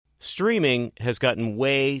Streaming has gotten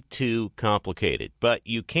way too complicated, but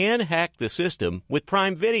you can hack the system with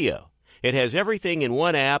Prime Video. It has everything in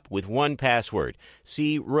one app with one password.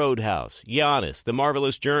 See Roadhouse, Giannis, The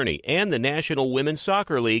Marvelous Journey, and the National Women's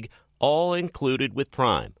Soccer League, all included with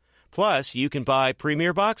Prime. Plus, you can buy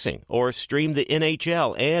Premier Boxing or stream the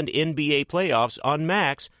NHL and NBA playoffs on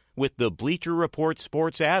Max with the Bleacher Report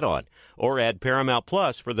Sports add-on, or add Paramount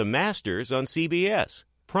Plus for the Masters on CBS.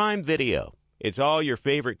 Prime Video. It's all your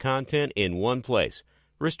favorite content in one place.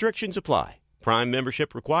 Restrictions apply. Prime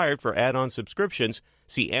membership required for add-on subscriptions.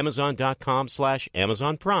 See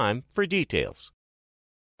Amazon.com/Amazon Prime for details.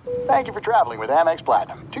 Thank you for traveling with Amex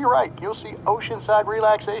Platinum. To your right, you'll see oceanside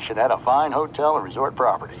relaxation at a fine hotel and resort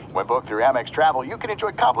property. When booked through Amex Travel, you can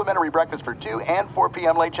enjoy complimentary breakfast for 2 and 4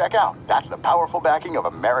 p.m. late checkout. That's the powerful backing of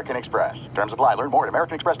American Express. Terms apply. Learn more at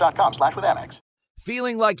americanexpress.com/withAmex.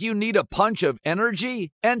 Feeling like you need a punch of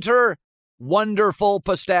energy? Enter Wonderful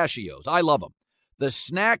Pistachios. I love them. The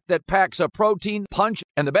snack that packs a protein punch,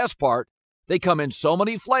 and the best part, they come in so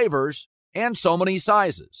many flavors and so many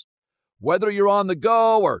sizes. Whether you're on the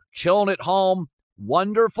go or chilling at home,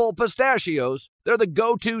 Wonderful Pistachios, they're the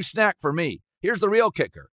go-to snack for me. Here's the real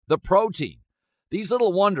kicker, the protein. These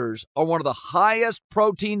little wonders are one of the highest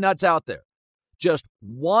protein nuts out there. Just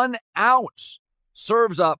 1 ounce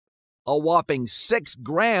serves up a whopping 6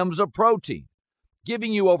 grams of protein,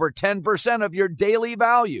 giving you over 10% of your daily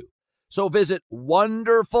value. So visit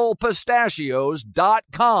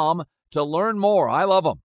wonderfulpistachios.com to learn more. I love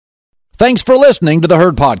them. Thanks for listening to the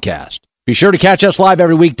Herd Podcast. Be sure to catch us live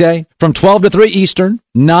every weekday from 12 to 3 Eastern,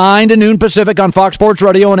 9 to noon Pacific on Fox Sports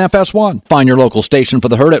Radio and FS1. Find your local station for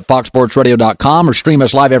the Herd at foxsportsradio.com or stream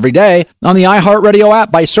us live every day on the iHeartRadio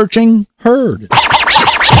app by searching Herd. Now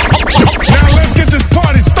let's get this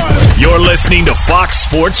party started. You're listening to Fox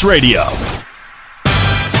Sports Radio.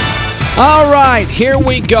 All right, here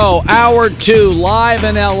we go. Hour 2, live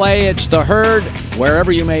in L.A. It's the Herd,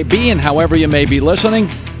 wherever you may be and however you may be listening.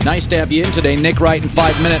 Nice to have you in today. Nick Wright in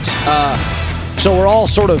 5 minutes. So we're all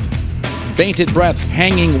sort of bated breath,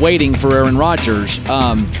 hanging, waiting for Aaron Rodgers.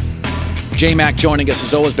 J-Mac joining us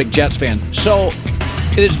as always, big Jets fan. So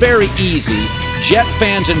it is very easy. Jet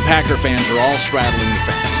fans and Packer fans are all straddling the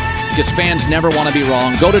fence because fans never want to be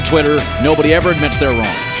wrong. Go to Twitter. Nobody ever admits they're wrong.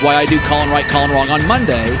 That's why I do Colin Right, Colin Wrong. On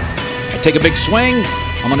Monday, I take a big swing.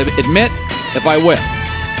 I'm going to admit if I whiff.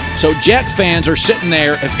 So Jet fans are sitting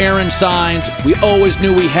there. If Aaron signs, we always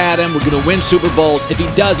knew we had him. We're going to win Super Bowls. If he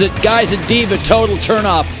doesn't, guys, a diva, total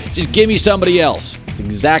turnoff. Just give me somebody else. It's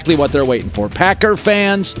exactly what they're waiting for. Packer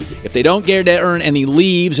fans, if they don't get Aaron and he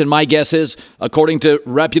leaves, and my guess is, according to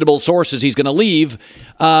reputable sources, he's going to leave.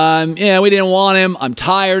 We didn't want him. I'm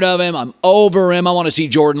tired of him. I'm over him. I want to see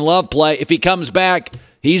Jordan Love play. If he comes back,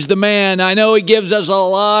 he's the man. I know he gives us a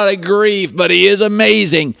lot of grief, but he is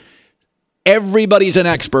amazing. Everybody's an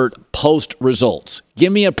expert post results.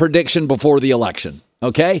 Give me a prediction before the election,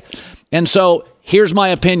 okay? And so here's my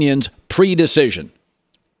opinions pre-decision.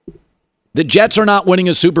 The Jets are not winning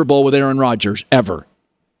a Super Bowl with Aaron Rodgers ever.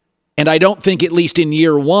 And I don't think, at least in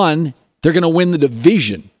year one, they're going to win the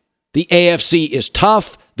division. The AFC is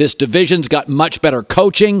tough. This division's got much better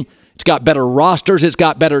coaching. It's got better rosters. It's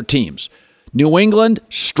got better teams. New England,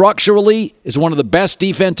 structurally, is one of the best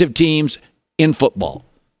defensive teams in football.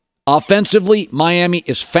 Offensively, Miami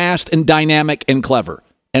is fast and dynamic and clever.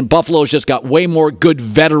 And Buffalo's just got way more good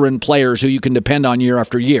veteran players who you can depend on year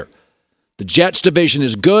after year. The Jets division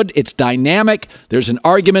is good. It's dynamic. There's an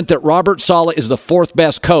argument that Robert Saleh is the 4th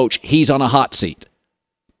best coach. He's on a hot seat.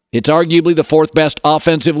 It's arguably the 4th best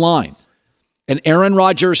offensive line. And Aaron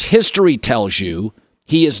Rodgers' history tells you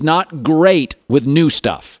he is not great with new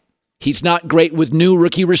stuff. He's not great with new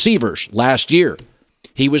rookie receivers last year.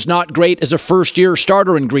 He was not great as a first-year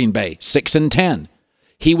starter in Green Bay, 6-10.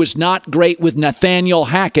 He was not great with Nathaniel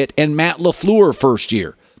Hackett and Matt LaFleur first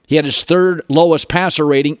year. He had his 3rd lowest passer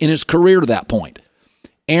rating in his career to that point.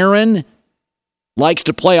 Aaron likes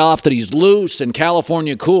to play off that he's loose and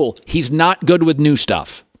California cool. He's not good with new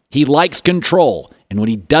stuff. He likes control. And when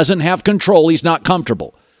he doesn't have control, he's not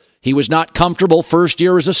comfortable. He was not comfortable first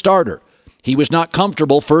year as a starter. He was not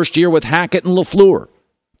comfortable first year with Hackett and LaFleur.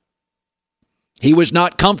 He was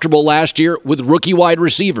not comfortable last year with rookie wide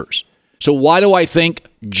receivers. So why do I think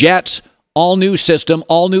Jets, all new system,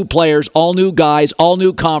 all new players, all new guys, all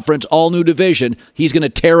new conference, all new division, he's going to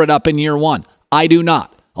tear it up in year one? I do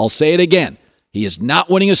not. I'll say it again. He is not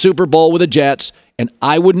winning a Super Bowl with the Jets, and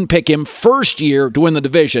I wouldn't pick him first year to win the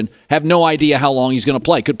division. Have no idea how long he's going to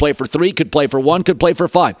play. Could play for 3, could play for 1, could play for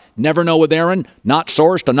 5. Never know with Aaron. Not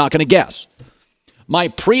sourced. I'm not going to guess. My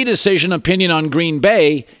pre-decision opinion on Green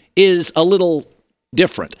Bay is a little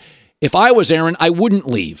different. If I was Aaron, I wouldn't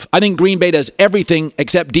leave. I think Green Bay does everything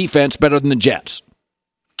except defense better than the Jets.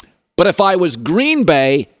 But if I was Green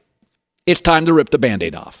Bay, it's time to rip the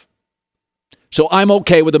Band-Aid off. So I'm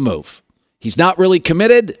okay with the move. He's not really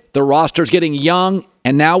committed. The roster's getting young.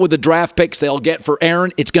 And now with the draft picks they'll get for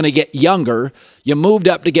Aaron, it's going to get younger. You moved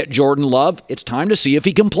up to get Jordan Love. It's time to see if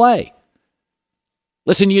he can play.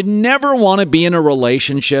 Listen, you never want to be in a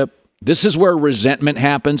relationship. This is where resentment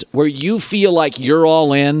happens, where you feel like you're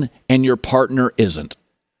all in and your partner isn't.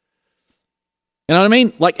 You know what I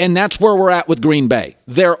mean? And that's where we're at with Green Bay.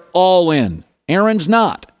 They're all in. Aaron's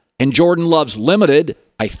not. And Jordan Love's limited.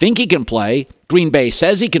 I think he can play. Green Bay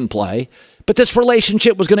says he can play. But this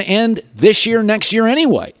relationship was going to end this year, next year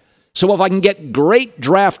anyway. So if I can get great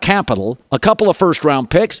draft capital, a couple of first-round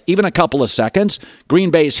picks, even a couple of seconds, Green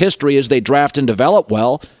Bay's history is they draft and develop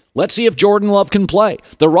well. Let's see if Jordan Love can play.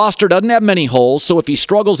 The roster doesn't have many holes, so if he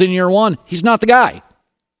struggles in year one, he's not the guy.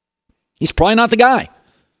 He's probably not the guy.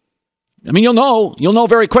 I mean, you'll know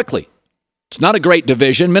very quickly. It's not a great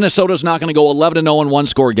division. Minnesota's not going to go 11-0 in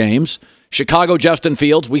one-score games. Chicago, Justin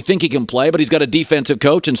Fields, we think he can play, but he's got a defensive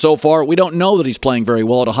coach, and so far we don't know that he's playing very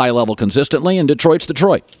well at a high level consistently, and Detroit's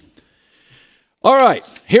Detroit. All right,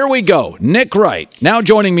 here we go. Nick Wright, now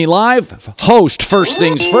joining me live, host First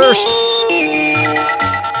Things First.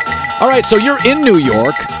 All right, so you're in New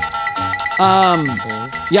York.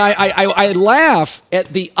 I laugh at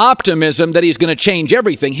the optimism that he's going to change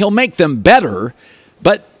everything. He'll make them better,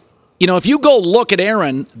 but if you go look at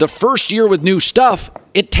Aaron, the first year with new stuff,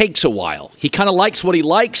 it takes a while. He kind of likes what he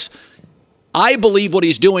likes. I believe what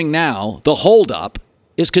he's doing now, the holdup,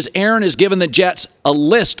 is because Aaron has given the Jets a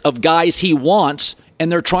list of guys he wants,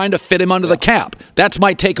 and they're trying to fit him under the cap. That's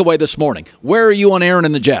my takeaway this morning. Where are you on Aaron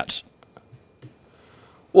and the Jets?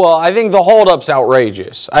 Well, I think the holdup's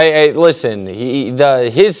outrageous. Listen,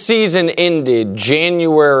 his season ended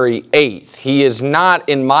January 8th. He is not,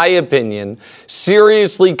 in my opinion,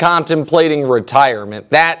 seriously contemplating retirement.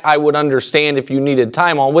 That I would understand if you needed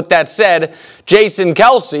time on. With that said, Jason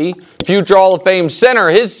Kelsey, future Hall of Fame center,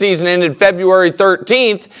 his season ended February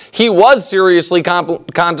 13th. He was seriously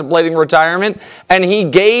contemplating retirement, and he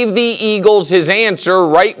gave the Eagles his answer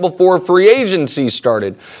right before free agency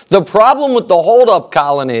started. The problem with the holdup,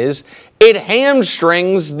 Colin, is it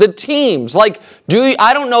hamstrings the teams.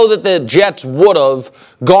 I don't know that the Jets would have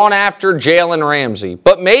gone after Jalen Ramsey,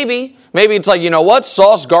 but maybe it's like, you know what,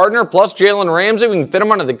 Sauce Gardner plus Jalen Ramsey, we can fit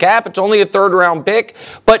him under the cap. It's only a third-round pick,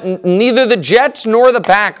 but neither the Jets nor the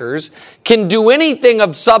Packers can do anything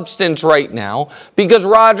of substance right now because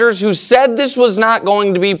Rodgers, who said this was not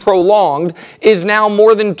going to be prolonged, is now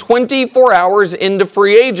more than 24 hours into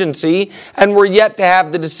free agency, and we're yet to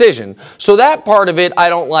have the decision. So that part of it I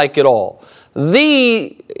don't like at all.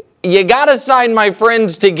 You got to sign my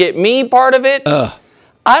friends to get me part of it.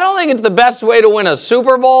 I don't think it's the best way to win a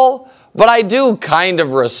Super Bowl, but I do kind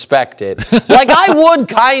of respect it. I would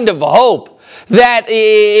kind of hope that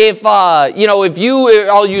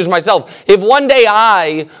I'll use myself. If one day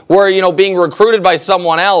I were, being recruited by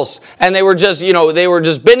someone else and they were just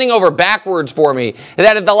bending over backwards for me,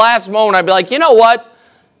 that at the last moment I'd be like, you know what?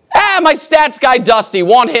 My stats guy Dusty,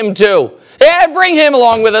 want him too. Yeah, bring him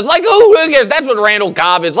along with us. Who cares? That's what Randall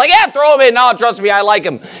Cobb is. Throw him in. No, trust me, I like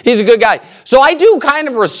him. He's a good guy. So I do kind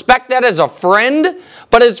of respect that as a friend.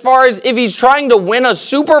 But as far as if he's trying to win a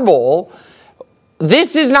Super Bowl,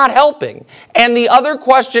 this is not helping. And the other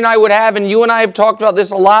question I would have, and you and I have talked about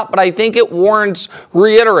this a lot, but I think it warrants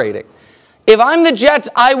reiterating. If I'm the Jets,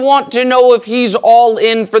 I want to know if he's all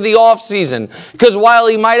in for the offseason. Because while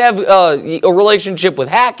he might have a relationship with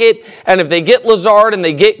Hackett, and if they get Lazard and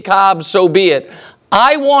they get Cobb, so be it.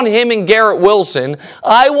 I want him and Garrett Wilson.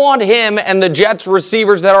 I want him and the Jets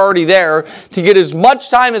receivers that are already there to get as much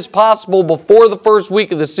time as possible before the first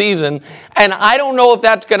week of the season. And I don't know if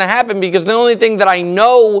that's going to happen because the only thing that I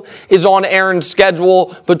know is on Aaron's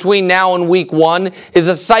schedule between now and week 1 is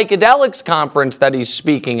a psychedelics conference that he's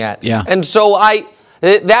speaking at. Yeah. And so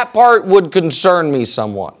that part would concern me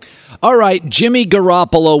somewhat. All right, Jimmy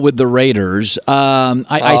Garoppolo with the Raiders. I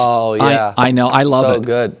know. I love it. So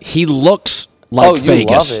good. He looks like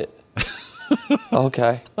Vegas. You love it.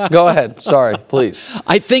 Okay. Go ahead. Sorry, please.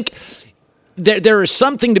 I think there is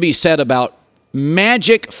something to be said about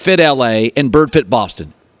Magic fit L.A. and Bird fit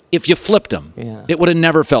Boston. If you flipped them, it would have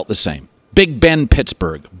never felt the same. Big Ben,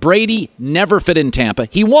 Pittsburgh. Brady never fit in Tampa.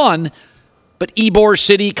 He won, but Ybor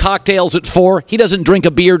City, cocktails at 4. He doesn't drink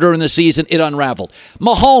a beer during the season. It unraveled.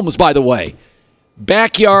 Mahomes, by the way,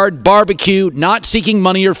 backyard, barbecue, not seeking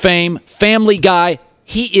money or fame, family guy.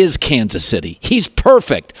 He is Kansas City. He's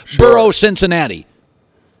perfect. Sure. Burrow, Cincinnati.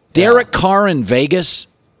 Derek Carr in Vegas.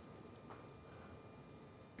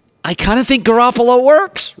 I kind of think Garoppolo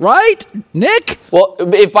works, right, Nick? Well,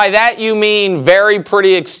 if by that you mean very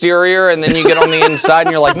pretty exterior and then you get on the inside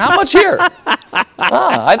and you're like, not much here.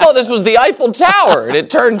 I thought this was the Eiffel Tower, and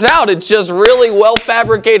it turns out it's just really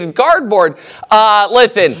well-fabricated cardboard.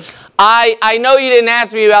 Listen, I know you didn't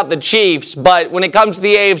ask me about the Chiefs, but when it comes to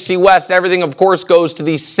the AFC West, everything, of course, goes to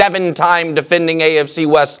the 7-time defending AFC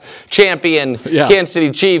West champion, Kansas City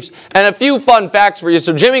Chiefs. And a few fun facts for you.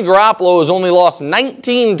 So Jimmy Garoppolo has only lost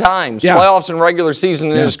 19 times, playoffs and regular season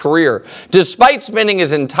in his career. Despite spending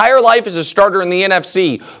his entire life as a starter in the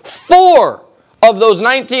NFC, 4 of those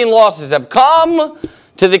 19 losses have come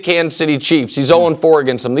to the Kansas City Chiefs. He's 0-4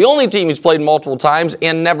 against them. The only team he's played multiple times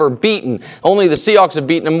and never beaten. Only the Seahawks have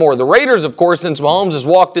beaten him more. The Raiders, of course, since Mahomes has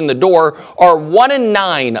walked in the door, are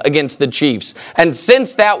 1-9 against the Chiefs. And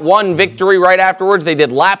since that one victory right afterwards, they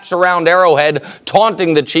did laps around Arrowhead,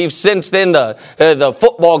 taunting the Chiefs. Since then, the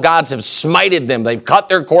football gods have smited them. They've cut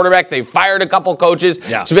their quarterback. They've fired a couple coaches.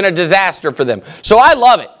 It's been a disaster for them. So I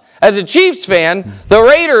love it. As a Chiefs fan, the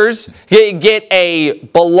Raiders get a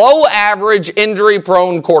below-average,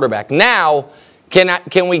 injury-prone quarterback. Now,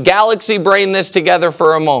 can we galaxy brain this together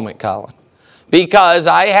for a moment, Colin? Because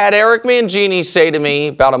I had Eric Mangini say to me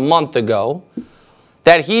about a month ago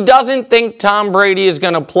that he doesn't think Tom Brady is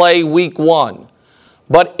going to play week 1.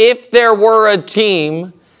 But if there were a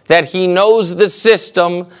team that he knows the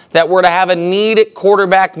system that were to have a need at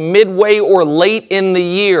quarterback midway or late in the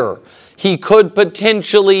year, he could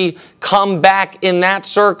potentially come back in that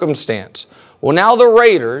circumstance. Well, now the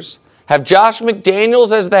Raiders have Josh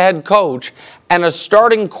McDaniels as the head coach and a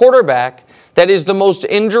starting quarterback that is the most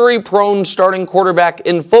injury-prone starting quarterback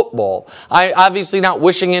in football. I obviously not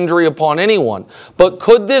wishing injury upon anyone, but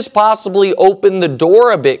could this possibly open the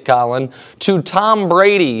door a bit, Colin, to Tom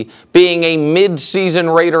Brady being a mid-season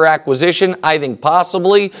Raider acquisition? I think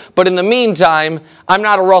possibly, but in the meantime, I'm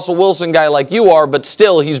not a Russell Wilson guy like you are, but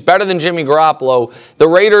still, he's better than Jimmy Garoppolo. The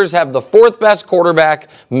Raiders have the 4th best quarterback,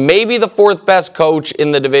 maybe the 4th best coach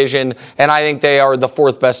in the division, and I think they are the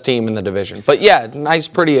 4th best team in the division. But yeah, nice,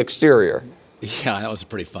 pretty exterior. Yeah, that was a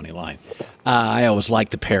pretty funny line. I always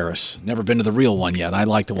liked the Paris. Never been to the real one yet. I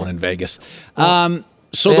like the one in Vegas. So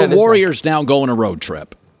the Warriors now go on a road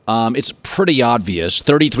trip. It's pretty obvious.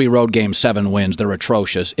 33 road games, 7 wins. They're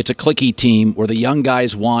atrocious. It's a cliquey team where the young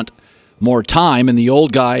guys want more time and the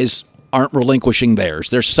old guys aren't relinquishing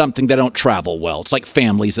theirs. There's something they don't travel well. It's like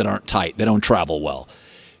families that aren't tight. They don't travel well.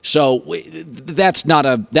 So that's not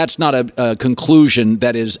a conclusion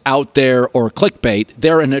that is out there or clickbait.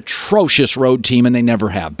 They're an atrocious road team, and they never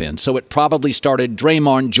have been. So it probably started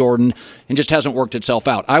Draymond, Jordan, and just hasn't worked itself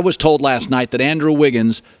out. I was told last night that Andrew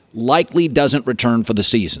Wiggins likely doesn't return for the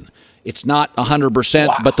season. It's not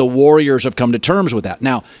 100%, but the Warriors have come to terms with that.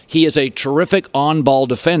 Now, he is a terrific on-ball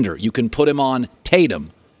defender. You can put him on Tatum,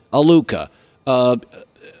 Luka,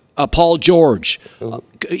 Paul George,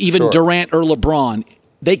 even Durant or LeBron.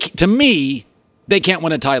 To me, they can't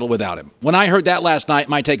win a title without him. When I heard that last night,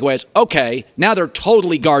 my takeaway is, okay, now they're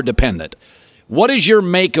totally guard dependent. What is your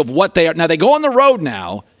make of what they are? Now, they go on the road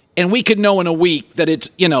now, and we could know in a week that it's,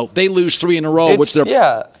 they lose 3 in a row.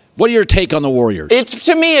 What are your take on the Warriors?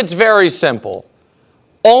 To me, it's very simple.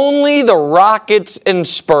 Only the Rockets and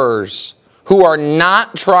Spurs who are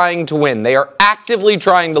not trying to win. They are actively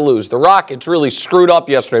trying to lose. The Rockets really screwed up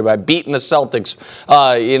yesterday by beating the Celtics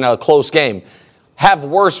in a close game. Have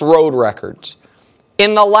worse road records.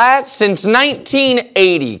 Since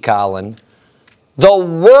 1980, Colin, the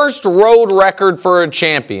worst road record for a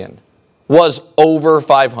champion was over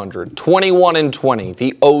 500, 21-20,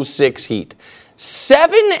 the 06 Heat.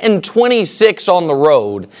 7-26 on the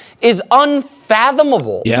road is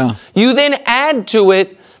unfathomable. Yeah. You then add to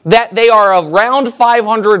it that they are around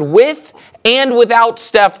 500 with and without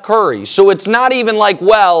Steph Curry. So it's not even like,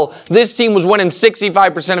 well, this team was winning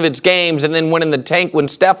 65% of its games and then went in the tank when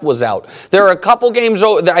Steph was out. There are a couple games,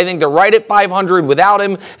 I think they're right at 500 without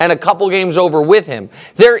him and a couple games over with him.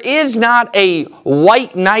 There is not a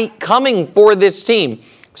white knight coming for this team.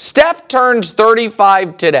 Steph turns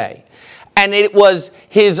 35 today. And it was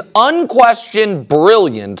his unquestioned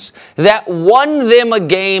brilliance that won them a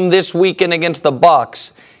game this weekend against the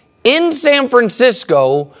Bucks in San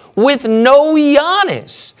Francisco with no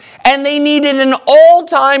Giannis. And they needed an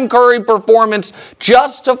all-time Curry performance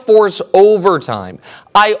just to force overtime.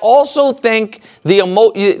 I also think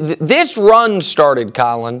this run started,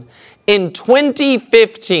 Colin, in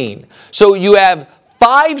 2015. So you have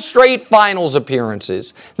 5 straight finals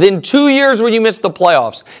appearances, then 2 years when you missed the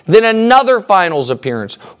playoffs, then another finals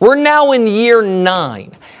appearance. We're now in year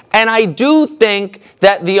 9. And I do think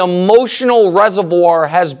that the emotional reservoir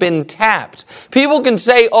has been tapped. People can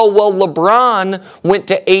say, oh, well, LeBron went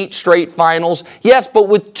to 8 straight finals. Yes, but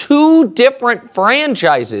with 2 different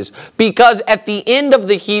franchises. Because at the end of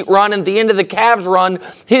the Heat run and the end of the Cavs run,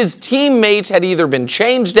 his teammates had either been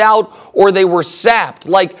changed out or they were sapped.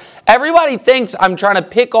 Like, everybody thinks I'm trying to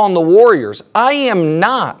pick on the Warriors. I am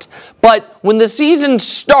not. But when the season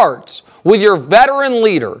starts with your veteran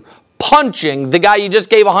leader punching the guy you just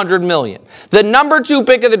gave $100 million. The number 2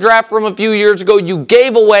 pick of the draft from a few years ago, you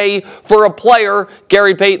gave away for a player,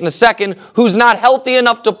 Gary Payton II, who's not healthy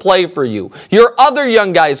enough to play for you. Your other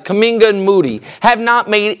young guys, Kuminga and Moody, have not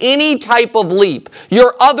made any type of leap.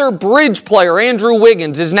 Your other bridge player, Andrew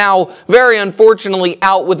Wiggins, is now very unfortunately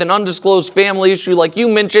out with an undisclosed family issue, like you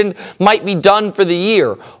mentioned, might be done for the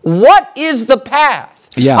year. What is the path?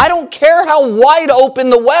 Yeah. I don't care how wide open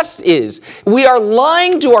the West is. We are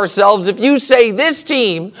lying to ourselves if you say this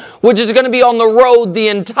team, which is going to be on the road the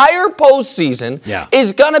entire postseason,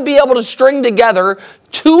 is going to be able to string together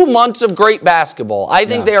 2 months of great basketball. I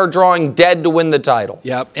think they are drawing dead to win the title.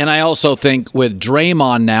 Yep, and I also think with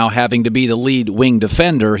Draymond now having to be the lead wing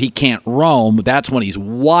defender, he can't roam. That's when he's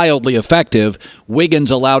wildly effective.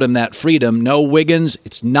 Wiggins allowed him that freedom. No Wiggins,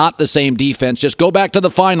 it's not the same defense. Just go back to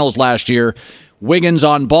the finals last year. Wiggins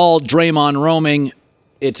on ball, Draymond roaming.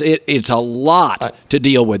 It's a lot to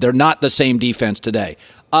deal with. They're not the same defense today.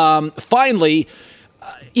 Finally,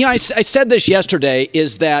 I said this yesterday,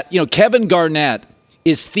 is that Kevin Garnett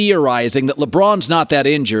is theorizing that LeBron's not that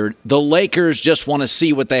injured. The Lakers just want to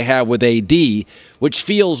see what they have with AD, which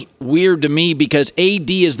feels weird to me because AD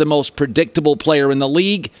is the most predictable player in the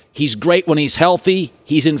league. He's great when he's healthy.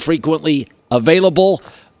 He's infrequently available.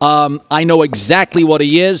 I know exactly what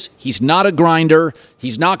he is. He's not a grinder.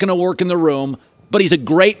 He's not going to work in the room, but he's a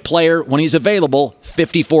great player when he's available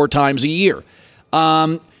 54 times a year.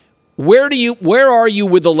 Where are you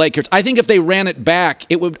with the Lakers? I think if they ran it back,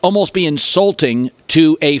 it would almost be insulting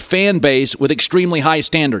to a fan base with extremely high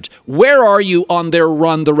standards. Where are you on their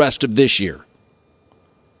run the rest of this year?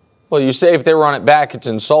 Well, you say if they run it back, it's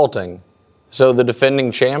insulting. So the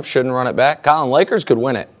defending champs shouldn't run it back? Colin, Lakers could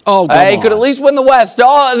win it. Oh, They could at least win the West. You say,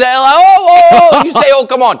 oh,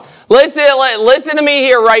 come on. Listen to me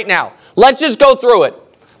here right now. Let's just go through it.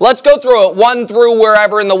 Let's go through it, 1 through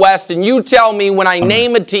wherever in the West, and you tell me when I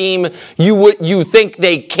name a team you think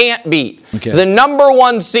they can't beat. Okay. The number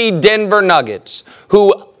 1 seed Denver Nuggets,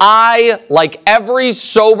 who I, like every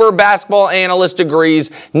sober basketball analyst agrees,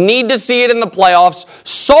 need to see it in the playoffs,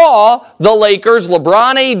 saw the Lakers,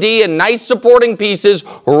 LeBron, AD, and nice supporting pieces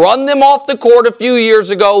run them off the court a few years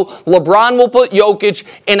ago. LeBron will put Jokic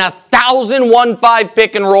in 1,001-5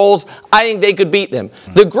 pick and rolls. I think they could beat them.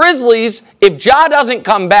 The Grizzlies, if Ja doesn't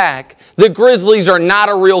come back, the Grizzlies are not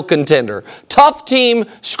a real contender. Tough team,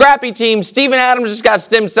 scrappy team. Steven Adams just got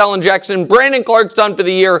stem cell injection. Brandon Clark's done for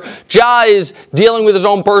the year. Ja is dealing with his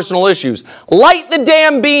own personal issues. Light the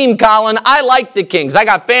damn beam, Colin. I like the Kings. I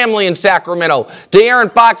got family in Sacramento.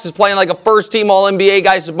 De'Aaron Fox is playing like a first-team All-NBA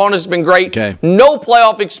guy. Sabonis has been great. Okay. No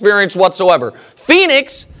playoff experience whatsoever.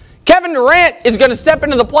 Phoenix, Kevin Durant is going to step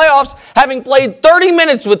into the playoffs having played 30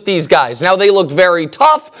 minutes with these guys. Now, they look very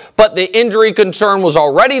tough, but the injury concern was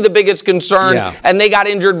already the biggest concern, and they got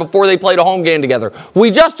injured before they played a home game together.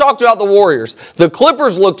 We just talked about the Warriors. The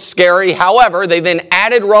Clippers looked scary. However, they then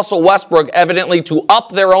added Russell Westbrook, evidently, to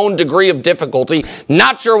up their own degree of difficulty.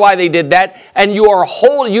 Not sure why they did that. And you're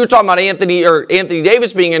talking about Anthony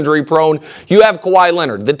Davis being injury-prone. You have Kawhi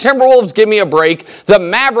Leonard. The Timberwolves, give me a break. The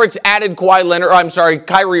Mavericks added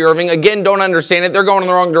Kyrie Irving. Again, don't understand it. They're going in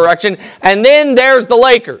the wrong direction. And then there's the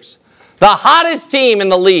Lakers, the hottest team in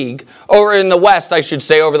the league, or in the West, I should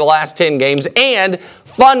say, over the last 10 games. And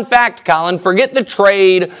fun fact, Colin, forget the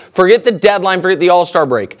trade, forget the deadline, forget the All-Star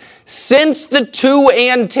break. Since the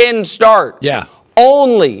 2-10 start,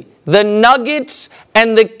 only the Nuggets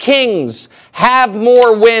and the Kings have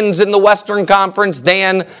more wins in the Western Conference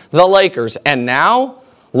than the Lakers. And now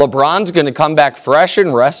LeBron's going to come back fresh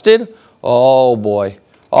and rested. Oh, boy.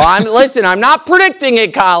 I'm not predicting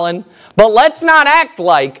it, Colin, but let's not act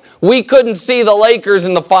like we couldn't see the Lakers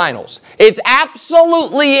in the finals. It's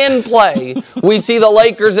absolutely in play. We see the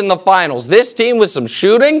Lakers in the finals. This team with some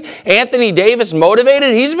shooting, Anthony Davis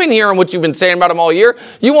motivated. He's been hearing what you've been saying about him all year.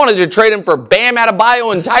 You wanted to trade him for Bam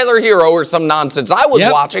Adebayo and Tyler Hero or some nonsense. I was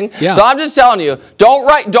watching. Yeah. So I'm just telling you, don't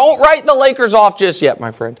write the Lakers off just yet,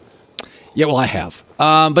 my friend. Yeah, well, I have.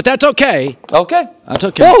 But that's okay. Okay. That's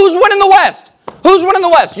okay. Well, who's winning the West? Who's winning the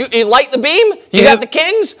West? You light the beam? You got the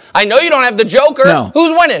Kings? I know you don't have the Joker. No.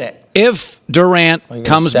 Who's winning it? If Durant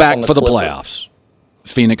comes back for the playoffs,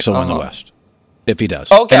 Phoenix will win the West. If he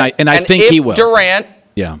does. Okay. And I think he will. Durant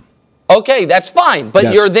Okay, that's fine,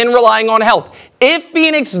 but you're then relying on health. If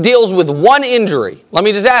Phoenix deals with one injury, let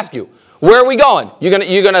me just ask you, where are we going?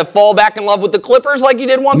 You're gonna fall back in love with the Clippers like you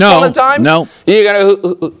did once upon a time? No. You're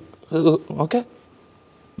gonna okay.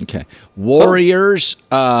 Okay. Warriors.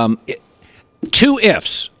 2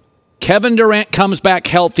 ifs. Kevin Durant comes back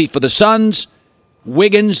healthy for the Suns.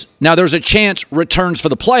 Wiggins. Now there's a chance returns for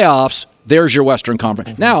the playoffs. There's your Western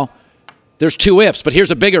Conference. Now there's 2 ifs, but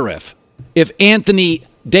here's a bigger if. If Anthony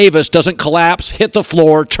Davis doesn't collapse, hit the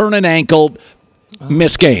floor, turn an ankle,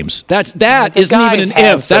 miss games. That isn't even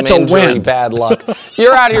an if. That's a win. Bad luck.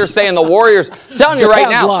 You're out here saying the Warriors. I'm telling you right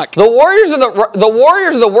now, luck. the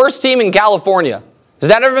Warriors are the worst team in California. Has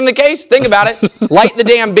that ever been the case? Think about it. Light the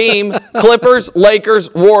damn beam. Clippers,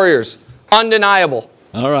 Lakers, Warriors. Undeniable.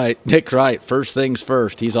 All right, Nick Wright. First things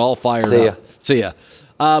first. He's all fired See ya. up. See ya.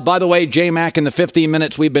 By the way, J-Mac, in the 15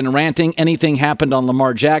 minutes we've been ranting, anything happened on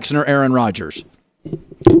Lamar Jackson or Aaron Rodgers?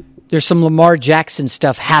 There's some Lamar Jackson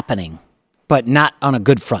stuff happening, but not on a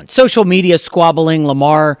good front. Social media squabbling,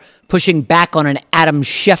 Lamar pushing back on an Adam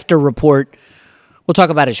Schefter report. We'll talk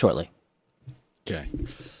about it shortly. Okay.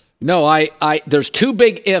 No, there's 2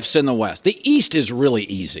 big ifs in the West. The East is really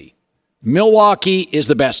easy. Milwaukee is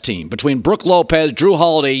the best team. Between Brook Lopez, Drew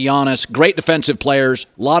Holiday, Giannis, great defensive players,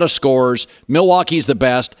 a lot of scores. Milwaukee's the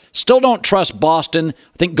best. Still don't trust Boston.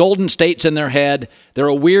 I think Golden State's in their head. They're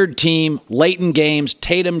a weird team. Late in games,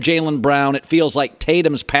 Tatum, Jaylen Brown. It feels like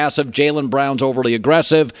Tatum's passive, Jaylen Brown's overly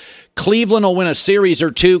aggressive. Cleveland will win a series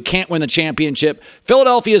or 2, can't win the championship.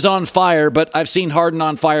 Philadelphia's on fire, but I've seen Harden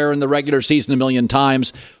on fire in the regular season a million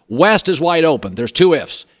times. West is wide open. There's 2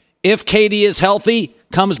 ifs. If KD is healthy,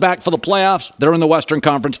 comes back for the playoffs, they're in the Western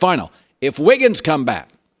Conference Final. If Wiggins come back,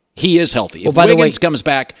 he is healthy. If Wiggins comes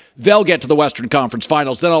back, they'll get to the Western Conference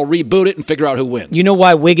Finals. Then I'll reboot it and figure out who wins. You know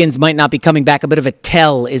why Wiggins might not be coming back? A bit of a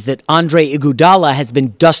tell is that Andre Iguodala has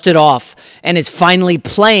been dusted off and is finally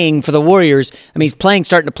playing for the Warriors. I mean, he's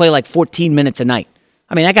starting to play like 14 minutes a night.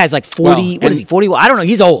 I mean, that guy's like 40. What is he, 40? I don't know.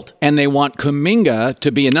 He's old. And they want Kuminga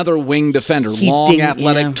to be another wing defender. Long,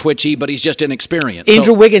 athletic, twitchy, but he's just inexperienced.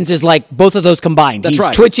 Andrew Wiggins is like both of those combined. That's he's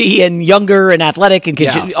right. twitchy and younger and athletic and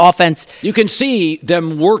offense. You can see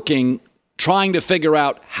them working, trying to figure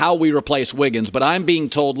out how we replace Wiggins. But I'm being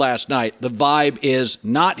told last night the vibe is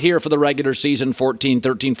not here for the regular season,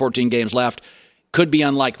 13, 14 games left. Could be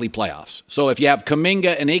unlikely playoffs. So if you have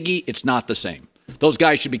Kuminga and Iggy, it's not the same. Those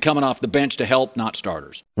guys should be coming off the bench to help, not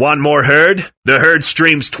starters. Want more Herd? The Herd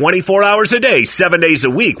streams 24 hours a day, 7 days a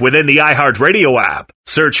week within the iHeartRadio app.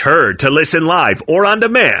 Search Herd to listen live or on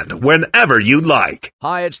demand whenever you like.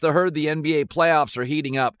 Hi, it's the Herd. The NBA playoffs are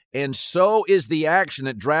heating up, and so is the action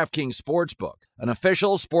at DraftKings Sportsbook, an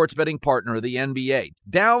official sports betting partner of the NBA.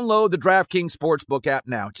 Download the DraftKings Sportsbook app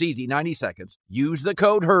now. It's easy, 90 seconds. Use the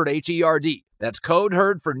code HERD, H-E-R-D. That's code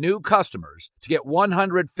HERD for new customers to get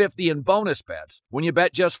 $150 in bonus bets when you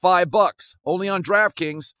bet just $5. Only on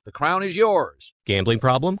DraftKings. The crown is yours. Gambling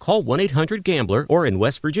problem? Call 1-800-GAMBLER or in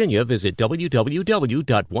West Virginia, visit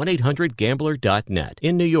www.1800gambler.net.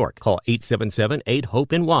 In New York, call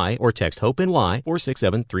 877-8-HOPE-NY or text HOPE-NY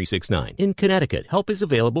 467-369. In Connecticut, help is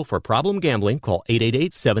available for problem gambling. Call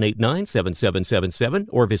 888-789-7777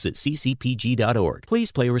 or visit ccpg.org.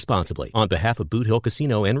 Please play responsibly. On behalf of Boot Hill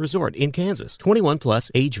Casino and Resort in Kansas, 21 plus,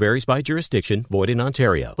 age varies by jurisdiction, void in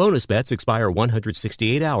Ontario. Bonus bets expire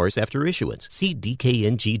 168 hours after issuance. See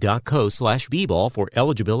dkng.co/bball for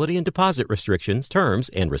eligibility and deposit restrictions, terms,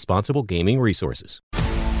 and responsible gaming resources.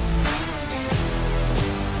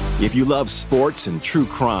 If you love sports and true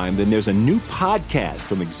crime, then there's a new podcast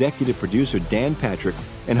from executive producer Dan Patrick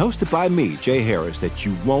and hosted by me, Jay Harris, that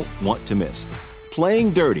you won't want to miss.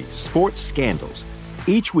 Playing Dirty: Sports Scandals.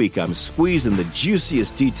 Each week, I'm squeezing the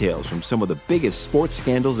juiciest details from some of the biggest sports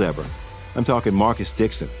scandals ever. I'm talking Marcus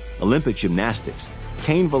Dixon, Olympic gymnastics,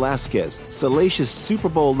 Cain Velasquez, salacious Super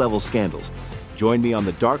Bowl-level scandals. Join me on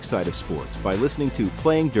the dark side of sports by listening to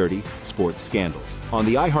Playing Dirty: Sports Scandals on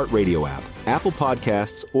the iHeartRadio app, Apple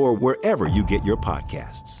Podcasts, or wherever you get your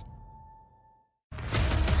podcasts.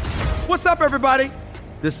 What's up, everybody?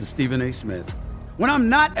 This is Stephen A. Smith. When I'm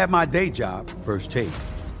not at my day job, First Take,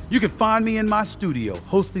 you can find me in my studio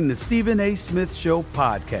hosting the Stephen A. Smith Show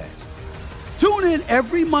podcast. Tune in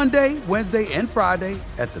every Monday, Wednesday, and Friday,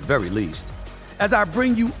 at the very least, as I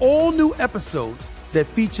bring you all new episodes that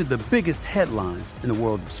feature the biggest headlines in the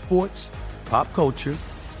world of sports, pop culture,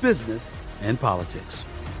 business, and politics.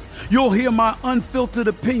 You'll hear my unfiltered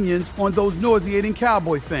opinions on those nauseating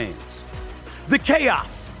Cowboy fans, the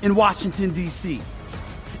chaos in Washington, D.C.,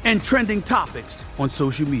 and trending topics on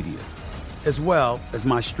social media, as well as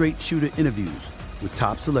my straight shooter interviews with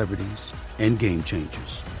top celebrities and game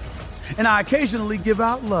changers. and I occasionally give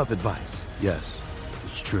out love advice. Yes,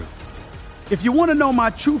 it's true. If you want to know my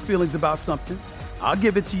true feelings about something, I'll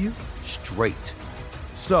give it to you straight.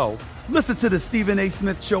 So, listen to the Stephen A.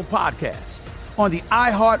 Smith Show podcast on the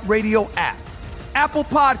iHeartRadio app, Apple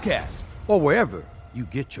Podcasts, or wherever you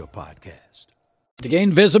get your podcast. To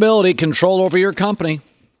gain visibility, control over your company,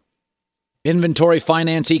 inventory,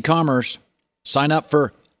 finance, e-commerce, sign up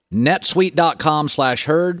for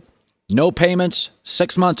netsuite.com/herd. No payments,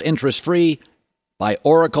 6 months interest-free by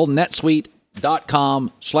Oracle,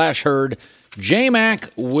 netsuite.com/herd. J-Mac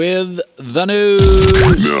with the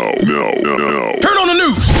news. No. Turn on the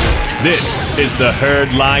news. This is the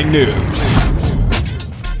Herd Line News.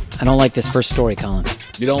 I don't like this first story, Colin.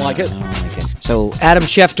 You don't like it? I don't like it. So Adam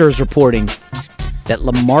Schefter is reporting that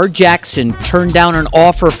Lamar Jackson turned down an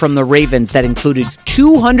offer from the Ravens that included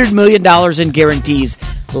 $200 million in guarantees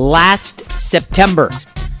last September.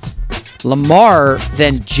 Lamar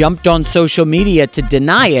then jumped on social media to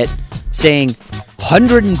deny it, saying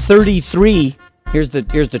 133, here's the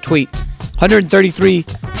tweet, 133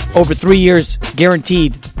 over 3 years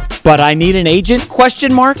guaranteed, but I need an agent, ?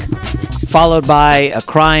 Followed by a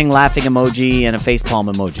crying, laughing emoji and a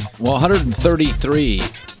facepalm emoji. Well, $133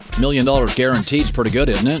 million guaranteed is pretty good,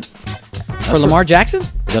 isn't it? For Lamar Jackson?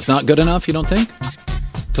 That's not good enough, you don't think?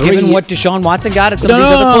 Given what Deshaun Watson got at some of these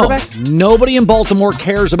other quarterbacks? Nobody in Baltimore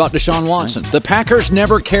cares about Deshaun Watson. The Packers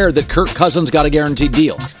never cared that Kirk Cousins got a guaranteed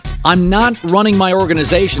deal. I'm not running my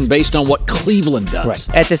organization based on what Cleveland does. Right.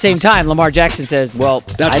 At the same time, Lamar Jackson says, well,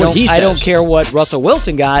 That's what he says. I don't care what Russell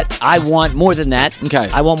Wilson got. I want more than that. Okay.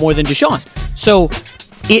 I want more than Deshaun. So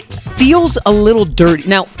it feels a little dirty.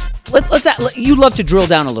 Now, you love to drill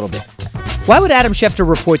down a little bit. Why would Adam Schefter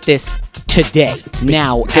report this today,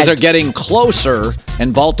 now? Because they're getting closer,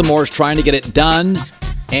 and Baltimore's trying to get it done.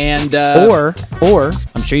 And or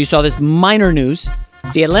I'm sure you saw this minor news.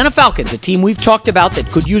 The Atlanta Falcons, a team we've talked about that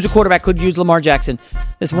could use a quarterback, could use Lamar Jackson,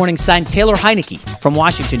 this morning signed Taylor Heineke from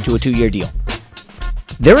Washington to a 2-year deal.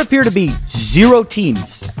 There appear to be 0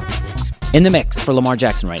 teams in the mix for Lamar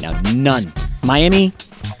Jackson right now. None. Miami,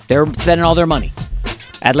 they're spending all their money.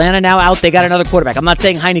 Atlanta now out, they got another quarterback. I'm not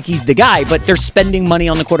saying Heineke's the guy, but they're spending money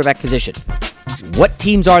on the quarterback position. What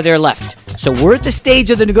teams are there left? So we're at the stage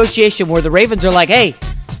of the negotiation where the Ravens are like, hey,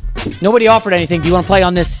 nobody offered anything. Do you want to play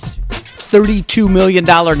on this $32 million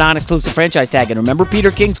non-exclusive franchise tag? And remember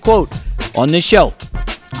Peter King's quote on this show.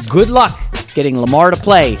 Good luck getting Lamar to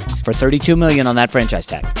play for $32 million on that franchise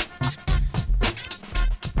tag.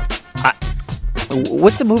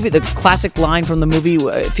 What's the movie, the classic line from the movie?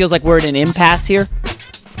 It feels like we're at an impasse here.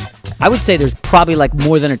 I would say there's probably like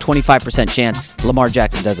more than a 25% chance Lamar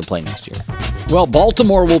Jackson doesn't play next year. Well,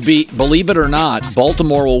 Baltimore will be, believe it or not,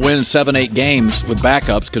 Baltimore will win 7-8 games with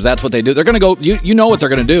backups because that's what they do. They're going to go, you know what they're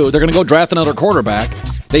going to do. They're going to go draft another quarterback.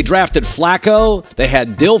 They drafted Flacco. They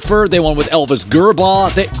had Dilfer. They won with Elvis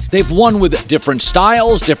Gerbaugh. They've won with different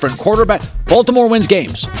styles, different quarterbacks. Baltimore wins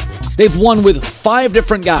games. They've won with 5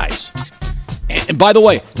 different guys. And by the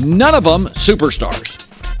way, none of them superstars.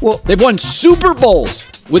 Well, they've won Super Bowls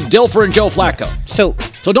with Dilfer and Joe Flacco. So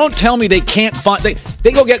don't tell me they can't find...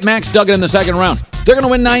 They go get Max Duggan in the second round. They're going to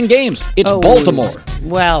win 9 games. It's Baltimore.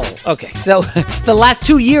 Well, okay. So the last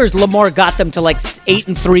 2 years, Lamar got them to like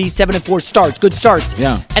 8-3, 7-4 starts. Good starts.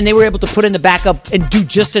 Yeah. And they were able to put in the backup and do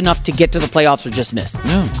just enough to get to the playoffs or just miss.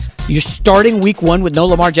 Yeah. You're starting week 1 with no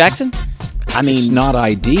Lamar Jackson? I mean... It's not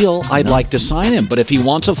ideal. I'd like to sign him. But if he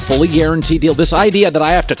wants a fully guaranteed deal, this idea that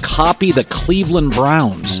I have to copy the Cleveland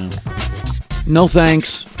Browns... Yeah. No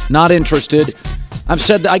thanks. Not interested. I've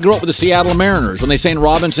said that I grew up with the Seattle Mariners when they signed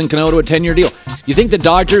Robinson Cano to a 10-year deal. You think the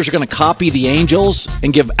Dodgers are going to copy the Angels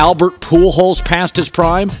and give Albert Pujols past his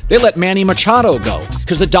prime? They let Manny Machado go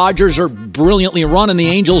because the Dodgers are brilliantly run and the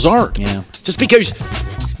Angels aren't. Yeah. Just because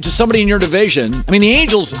just somebody in your division. I mean, the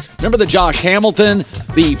Angels, remember the Josh Hamilton,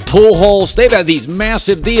 the Pujols? They've had these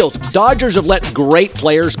massive deals. Dodgers have let great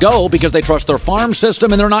players go because they trust their farm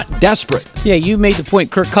system and they're not desperate. Yeah, you made the point.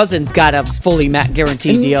 Kirk Cousins got a fully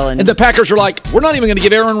guaranteed deal. And the Packers are like, we're not even going to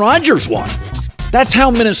give Aaron Rodgers one. That's how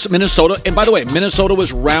Minnesota, and by the way, Minnesota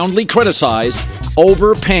was roundly criticized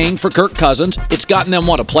overpaying for Kirk Cousins. It's gotten them,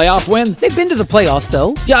 a playoff win? They've been to the playoffs,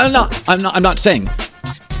 though. Yeah, I'm not saying.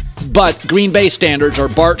 But Green Bay standards are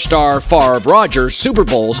Bart Starr, Favre, Rodgers, Super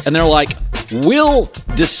Bowls, and they're like, we'll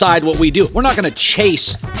decide what we do. We're not going to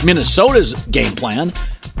chase Minnesota's game plan.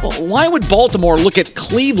 Well, why would Baltimore look at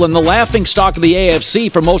Cleveland, the laughingstock of the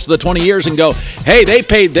AFC for most of the 20 years, and go, hey, they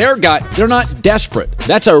paid their guy. They're not desperate.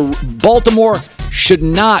 Baltimore should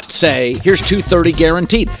not say, here's $230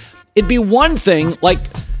 guaranteed. It'd be one thing, like,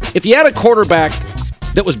 if you had a quarterback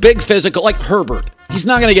that was big physical, like Herbert. He's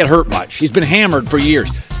not going to get hurt much. He's been hammered for years.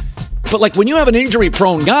 But like when you have an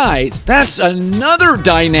injury-prone guy, that's another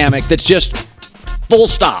dynamic that's just full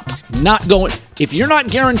stop. Not going. If you're not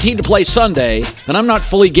guaranteed to play Sunday, then I'm not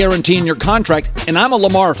fully guaranteeing your contract. And I'm a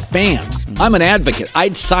Lamar fan. I'm an advocate.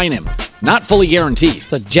 I'd sign him. Not fully guaranteed.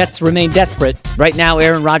 So Jets remain desperate. Right now,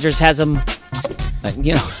 Aaron Rodgers has them, I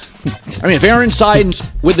mean, if Aaron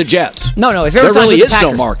signs with the Jets. No. If Aaron there really signs with is the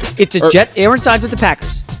Packers, no market. If Aaron signs with the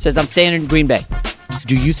Packers, says, I'm staying in Green Bay.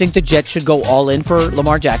 Do you think the Jets should go all in for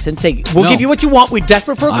Lamar Jackson? Say, we'll give you what you want. We're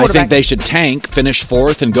desperate for a quarterback. I think they should tank, finish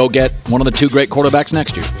fourth, and go get one of the two great quarterbacks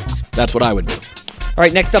next year. That's what I would do. All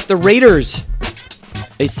right, next up, the Raiders.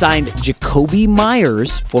 They signed Jacoby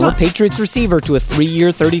Myers, former Patriots receiver, to a 3-year,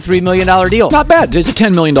 $33 million deal. Not bad. He's a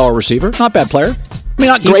 $10 million receiver. Not bad player. I mean,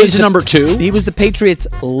 not great as number 2. He was the Patriots'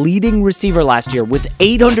 leading receiver last year with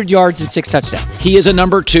 800 yards and 6 touchdowns. He is a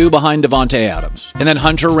number 2 behind Devontae Adams. And then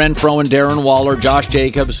Hunter Renfrow and Darren Waller, Josh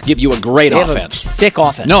Jacobs give you a great offense. Have a sick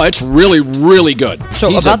offense. No, it's really, really good. So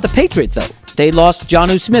the Patriots, though. They lost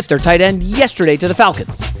Jonnu Smith, their tight end, yesterday to the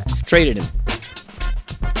Falcons. Traded him.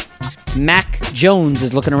 Mac Jones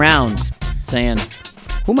is looking around saying,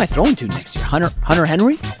 who am I throwing to next year? Hunter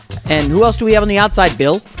Henry? And who else do we have on the outside,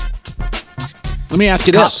 Bill? Let me ask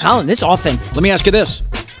you this. Colin, this offense. Let me ask you this.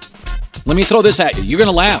 Let me throw this at you. You're going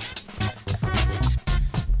to laugh.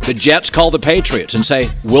 The Jets call the Patriots and say,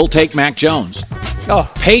 we'll take Mac Jones.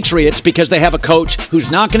 Oh. Patriots, because they have a coach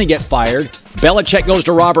who's not going to get fired. Belichick goes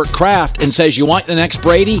to Robert Kraft and says, you want the next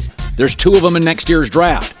Brady? There's 2 of them in next year's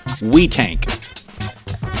draft. We tank.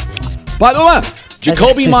 By the way,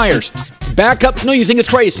 Jacoby Myers, backup. No, you think it's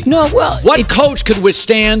crazy? No, well. What coach could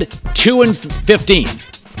withstand 2-15?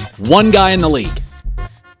 One guy in the league.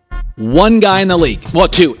 One guy in the league. Well,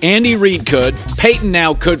 2. Andy Reid could. Peyton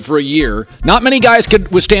now could for a year. Not many guys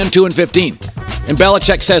could withstand 2-15. And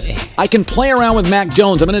Belichick says, I can play around with Mac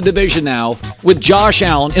Jones. I'm in a division now with Josh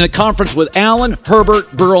Allen in a conference with Allen,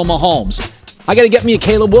 Herbert, Burrow, Mahomes. I got to get me a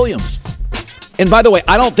Caleb Williams. And by the way,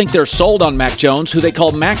 I don't think they're sold on Mac Jones, who they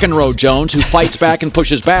call McEnroe Jones, who fights back and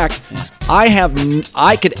pushes back.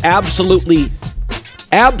 I could absolutely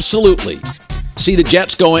see the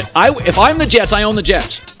Jets going. If I'm the Jets, I own the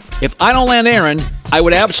Jets. If I don't land Aaron, I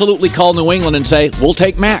would absolutely call New England and say, we'll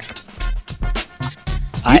take Mac.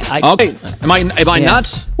 Okay. Am I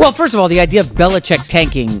nuts? Well, first of all, the idea of Belichick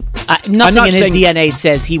tanking, nothing in his DNA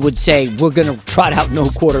says he would say, we're going to trot out no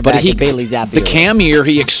quarterback at Bailey Zappi. The Cam year,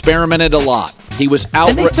 he experimented a lot. He was out.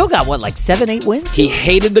 And they still got, 7-8 wins? He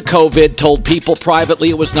hated the COVID, told people privately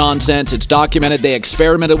it was nonsense. It's documented. They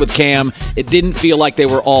experimented with Cam. It didn't feel like they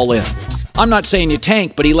were all in. I'm not saying you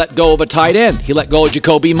tank, but he let go of a tight end. He let go of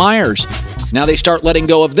Jacoby Myers. Now they start letting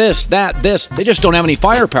go of this. They just don't have any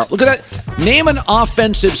firepower. Look at that. Name an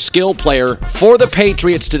offensive skill player for the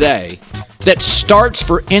Patriots today that starts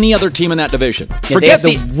for any other team in that division. They have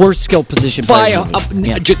the worst skill position player.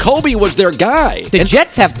 Jacoby was their guy. The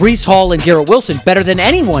Jets have Breece Hall and Garrett Wilson better than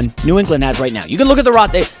anyone New England has right now. You can look at the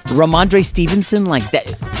Ramondre Stevenson, like that.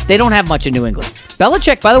 They don't have much in New England.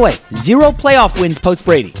 Belichick, by the way, 0 playoff wins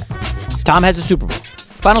post-Brady. Tom has a Super Bowl.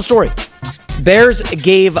 Final story. Bears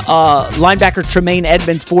gave linebacker Tremaine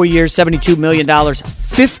Edmonds 4 years, $72 million,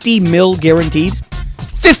 $50 million guaranteed.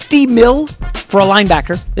 $50 million for a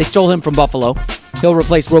linebacker. They stole him from Buffalo. He'll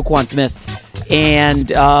replace Roquan Smith. And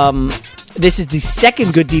this is the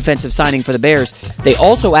second good defensive signing for the Bears. They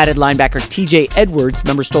also added linebacker T.J. Edwards.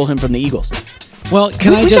 Remember, stole him from the Eagles. Well,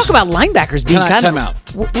 we talk about linebackers being kind of... Time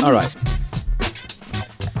out. All right.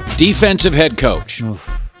 Defensive head coach.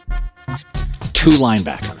 Oof. 2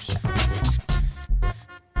 linebackers.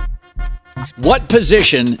 What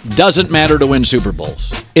position doesn't matter to win Super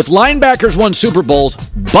Bowls? If linebackers won Super Bowls,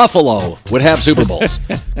 Buffalo would have Super Bowls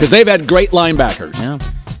because they've had great linebackers. Yeah.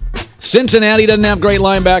 Cincinnati doesn't have great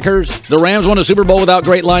linebackers. The Rams won a Super Bowl without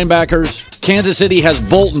great linebackers. Kansas City has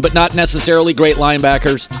Bolton, but not necessarily great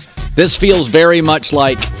linebackers. This feels very much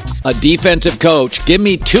like a defensive coach. Give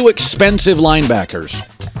me 2 expensive linebackers.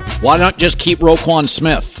 Why not just keep Roquan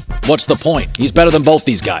Smith? What's the point? He's better than both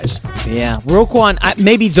these guys. Yeah, Roquan,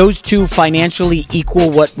 maybe those 2 financially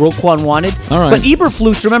equal what Roquan wanted. All right. But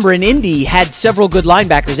Eberflus, remember, in Indy, had several good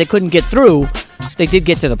linebackers. They couldn't get through. They did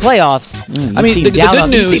get to the playoffs. You seem down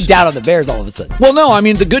on the Bears all of a sudden. Well, no,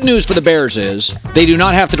 the good news for the Bears is they do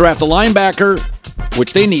not have to draft a linebacker,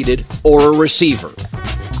 which they needed, or a receiver.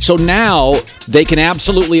 So now they can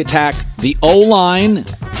absolutely attack the O-line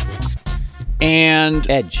and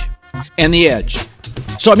edge. And the edge.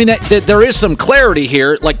 So there is some clarity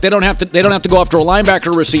here. Like they don't have to go after a linebacker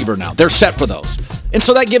or receiver now. They're set for those, and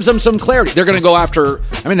so that gives them some clarity. They're going to go after.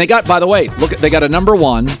 They got. By the way, they got a number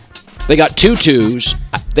 1. They got 2 2s.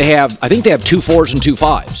 I think they have 2 4s and 2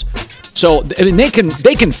 5s. So I mean, they can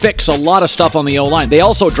fix a lot of stuff on the O-line. They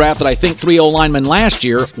also drafted, I think, 3 O-linemen last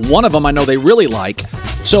year. One of them I know they really like.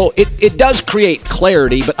 So it does create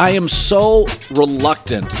clarity, but I am so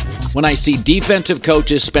reluctant when I see defensive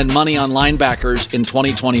coaches spend money on linebackers in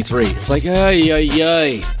 2023. It's like,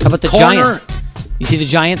 ay. How about the Giants? You see the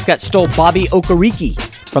Giants stole Bobby Okereke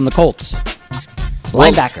from the Colts.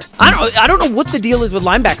 Linebacker. I don't know what the deal is with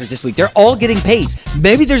linebackers this week. They're all getting paid.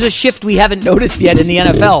 Maybe there's a shift we haven't noticed yet in the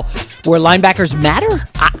NFL where linebackers matter.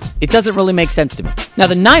 It doesn't really make sense to me. Now,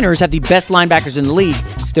 the Niners have the best linebackers in the league.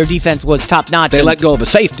 Their defense was top-notch. They let go of a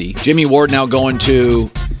safety. Jimmy Ward now going to...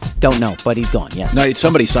 Don't know, but he's gone, yes. No,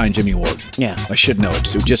 somebody signed Jimmy Ward. Yeah. I should know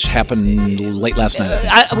it. It just happened late last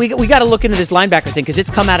night. We got to look into this linebacker thing because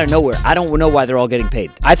it's come out of nowhere. I don't know why they're all getting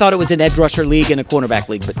paid. I thought it was an edge rusher league and a cornerback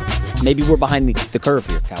league, but maybe we're behind the curve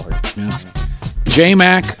here, Cowherd. Yeah.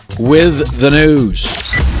 J-Mac with the news.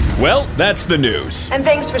 Well, that's the news. And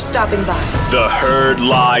thanks for stopping by. The Herd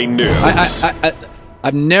Lie News.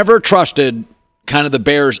 I've never trusted kind of the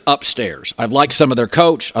Bears upstairs. I've liked some of their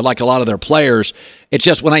coach. I like a lot of their players. It's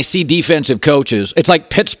just when I see defensive coaches, it's like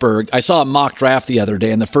Pittsburgh. I saw a mock draft the other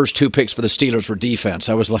day, and the first 2 picks for the Steelers were defense.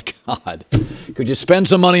 I was like, God, could you spend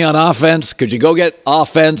some money on offense? Could you go get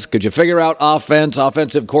offense? Could you figure out offense,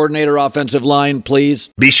 offensive coordinator, offensive line, please?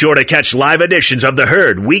 Be sure to catch live editions of The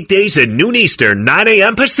Herd weekdays at noon Eastern, 9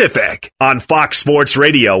 a.m. Pacific on Fox Sports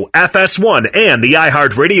Radio, FS1, and the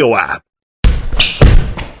iHeartRadio app.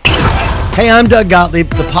 Hey, I'm Doug Gottlieb.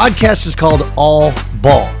 The podcast is called All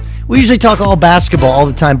Ball. We usually talk all basketball all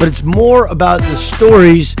the time, but it's more about the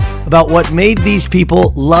stories about what made these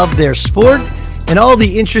people love their sport and all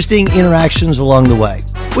the interesting interactions along the way.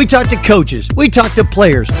 We talk to coaches. We talk to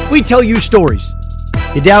players. We tell you stories.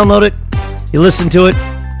 You download it. You listen to it.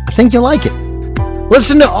 I think you'll like it.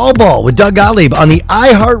 Listen to All Ball with Doug Gottlieb on the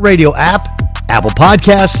iHeartRadio app, Apple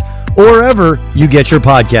Podcasts, or wherever you get your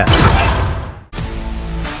podcasts.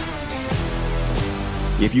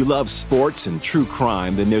 If you love sports and true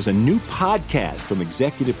crime, then there's a new podcast from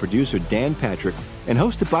executive producer Dan Patrick and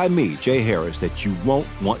hosted by me, Jay Harris, that you won't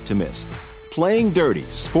want to miss. Playing Dirty: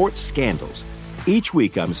 Sports Scandals. Each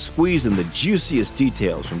week, I'm squeezing the juiciest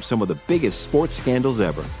details from some of the biggest sports scandals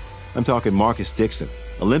ever. I'm talking Marcus Dixon,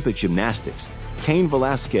 Olympic gymnastics, Cain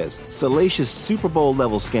Velasquez, salacious Super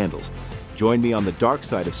Bowl-level scandals. Join me on the dark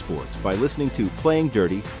side of sports by listening to Playing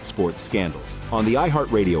Dirty: Sports Scandals on the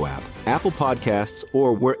iHeartRadio app, Apple Podcasts,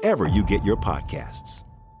 or wherever you get your podcasts.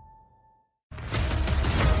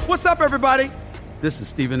 What's up, everybody? This is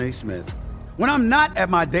Stephen A. Smith. When I'm not at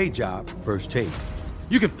my day job, First Take,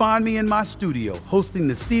 you can find me in my studio hosting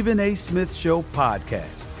the Stephen A. Smith Show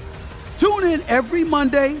podcast. Tune in every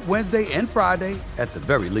Monday, Wednesday, and Friday, at the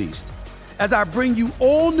very least, as I bring you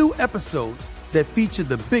all new episodes that feature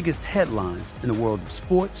the biggest headlines in the world of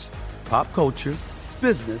sports, pop culture,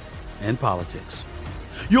 business, and politics.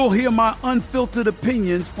 You'll hear my unfiltered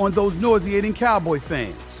opinions on those nauseating Cowboy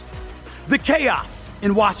fans, the chaos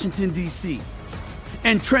in Washington, D.C.,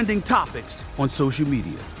 and trending topics on social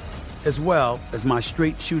media, as well as my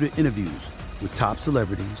straight shooter interviews with top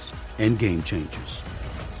celebrities and game changers.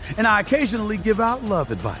 And I occasionally give out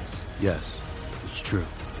love advice. Yes, it's true.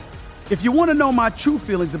 If you want to know my true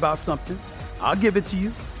feelings about something, I'll give it to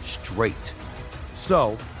you straight.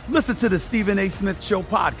 So, listen to the Stephen A. Smith Show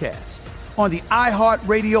podcast on the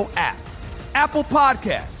iHeartRadio app, Apple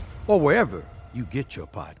Podcasts, or wherever you get your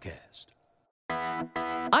podcast.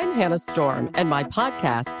 I'm Hannah Storm, and my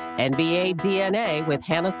podcast, NBA DNA with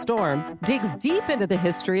Hannah Storm, digs deep into the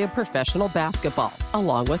history of professional basketball,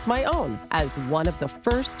 along with my own, as one of the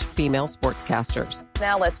first female sportscasters.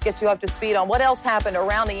 Now let's get you up to speed on what else happened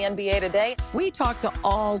around the NBA today. We talked to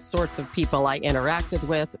all sorts of people I interacted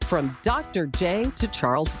with, from Dr. J to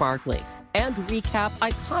Charles Barkley, and recap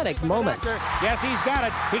iconic moments. Yes, he's got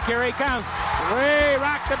it. Here he comes. Way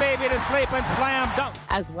rock the baby to sleep and slam dunk.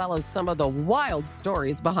 As well as some of the wild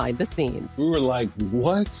stories behind the scenes. We were like,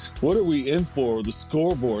 what? What are we in for? The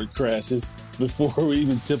scoreboard crashes before we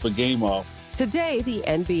even tip a game off. Today, the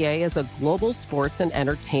NBA is a global sports and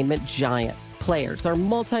entertainment giant. Players are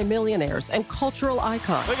multimillionaires and cultural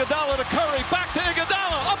icons. Iguodala to Curry, back to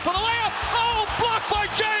Iguodala, up for the layup. Oh, blocked by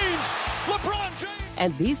James. LeBron James.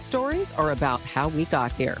 And these stories are about how we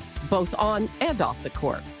got here, both on and off the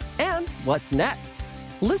court. And what's next?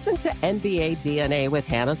 Listen to NBA DNA with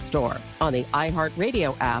Hannah Storm on the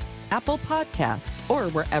iHeartRadio app, Apple Podcasts, or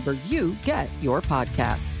wherever you get your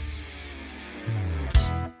podcasts.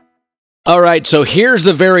 All right, so here's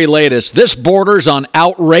the very latest. This borders on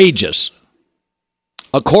outrageous.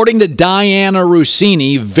 According to Diana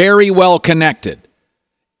Rossini, very well connected,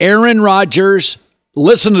 Aaron Rodgers,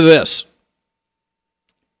 listen to this.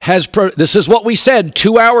 this is what we said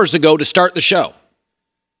 2 hours ago to start the show.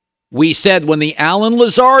 We said when the Allen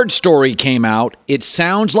Lazard story came out, it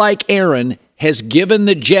sounds like Aaron has given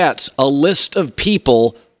the Jets a list of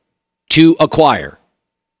people to acquire.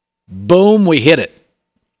 Boom, we hit it.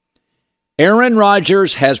 Aaron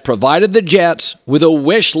Rodgers has provided the Jets with a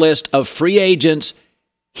wish list of free agents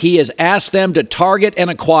he has asked them to target and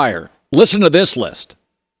acquire. Listen to this list.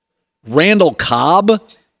 Randall Cobb,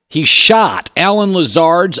 he shot. Allen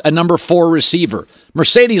Lazard's a number 4 receiver.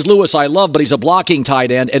 Mercedes Lewis I love, but he's a blocking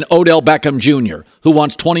tight end. And Odell Beckham Jr., who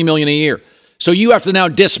wants $20 million a year. So you have to now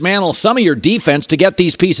dismantle some of your defense to get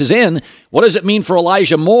these pieces in. What does it mean for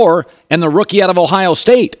Elijah Moore and the rookie out of Ohio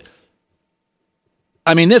State?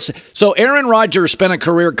 I mean, so Aaron Rodgers spent a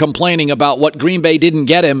career complaining about what Green Bay didn't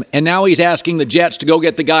get him, and now he's asking the Jets to go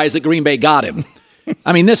get the guys that Green Bay got him.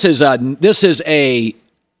 I mean, this is a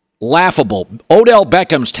laughable. Odell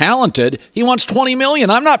Beckham's talented. He wants $20 million.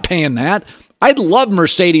 I'm not paying that. I'd love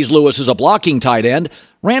Mercedes Lewis as a blocking tight end.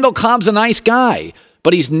 Randall Cobb's a nice guy,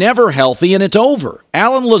 but he's never healthy, and it's over.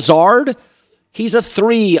 Allen Lazard, he's a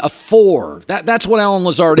 3, a 4. That's what Allen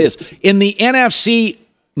Lazard is. In the NFC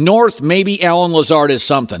North, maybe Allen Lazard is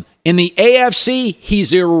something. In the AFC,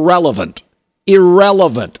 he's irrelevant.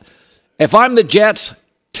 Irrelevant. If I'm the Jets,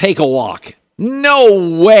 take a walk.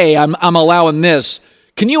 No way I'm allowing this.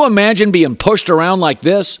 Can you imagine being pushed around like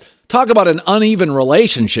this? Talk about an uneven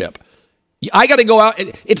relationship. I got to go out.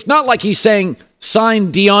 It's not like he's saying,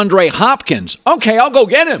 sign DeAndre Hopkins. Okay, I'll go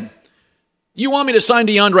get him. You want me to sign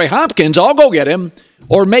DeAndre Hopkins? I'll go get him.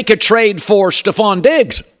 Or make a trade for Stephon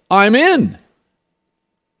Diggs. I'm in.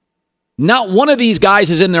 Not one of these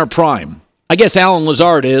guys is in their prime. I guess Allen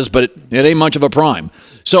Lazard is, but it ain't much of a prime.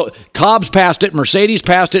 So Cobb's past it, Mercedes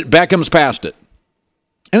past it, Beckham's past it.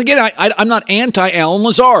 And again, I'm not anti-Allen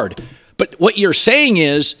Lazard. But what you're saying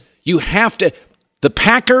is you have to... The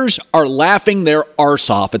Packers are laughing their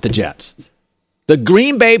arse off at the Jets. The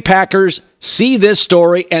Green Bay Packers see this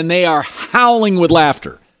story, and they are howling with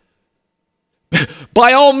laughter.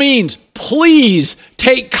 By all means, please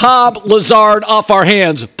take Cobb Lazard off our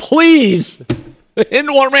hands. Please. They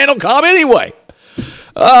didn't want Randall Cobb anyway.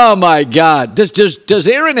 Oh, my God. Does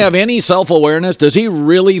Aaron have any self-awareness? Does he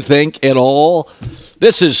really think at all?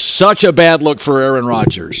 This is such a bad look for Aaron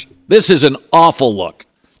Rodgers. This is an awful look.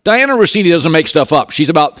 Diana Rossini doesn't make stuff up. She's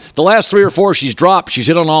about the last 3 or 4 she's dropped. She's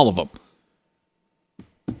hit on all of them.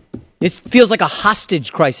 This feels like a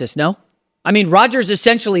hostage crisis, no? I mean, Rodgers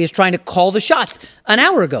essentially is trying to call the shots an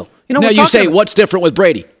hour ago. You know, now you say, what's different with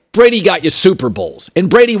Brady? Brady got you Super Bowls, and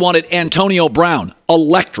Brady wanted Antonio Brown,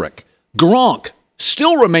 electric. Gronk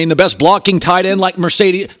still remain the best blocking tight end like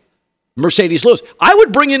Mercedes Lewis. I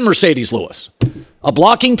would bring in Mercedes Lewis. A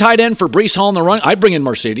blocking tight end for Breece Hall in the run, I'd bring in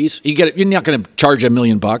Mercedes. You're not going to charge $1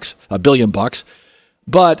 billion.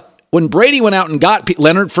 But when Brady went out and got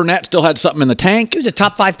Leonard Fournette, still had something in the tank. He was a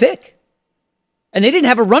top 5 pick. And they didn't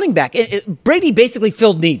have a running back. Brady basically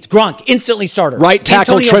filled needs. Gronk, instantly starter. Right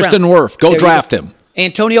tackle Antonio Tristan Brown. Wirth. Go draft him.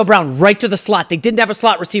 Antonio Brown, right to the slot. They didn't have a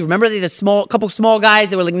slot receiver. Remember, they had a couple small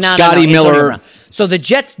guys. They were like, no. Miller. Brown. So the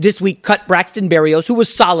Jets this week cut Braxton Berrios, who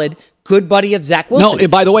was solid, good buddy of Zach Wilson. No,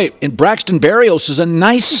 by the way, and Braxton Berrios is a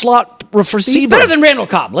nice slot receiver. He's better than Randall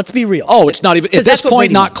Cobb. Let's be real. Oh, it's not even at this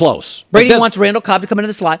point. Not close. Brady wants Randall Cobb to come into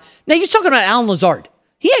the slot. Now you're talking about Allen Lazard.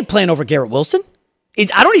 He ain't playing over Garrett Wilson.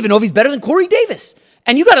 I don't even know if he's better than Corey Davis.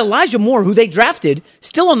 And you got Elijah Moore, who they drafted,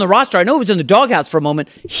 still on the roster. I know he was in the doghouse for a moment.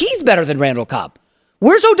 He's better than Randall Cobb.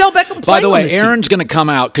 Where's Odell Beckham playing? By the way, Aaron's going to come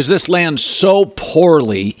out because this lands so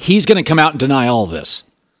poorly. He's going to come out and deny all of this.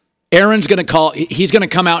 Aaron's going to he's going to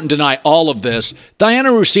come out and deny all of this.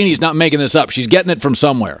 Diana Rossini's not making this up. She's getting it from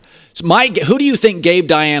somewhere. Who do you think gave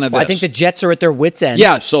Diana this? Well, I think the Jets are at their wits' end.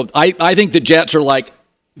 Yeah, so I think the Jets are like,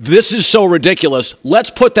 this is so ridiculous. Let's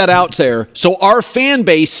put that out there so our fan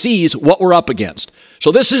base sees what we're up against.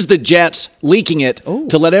 So this is the Jets leaking it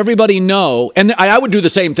to let everybody know. And I would do the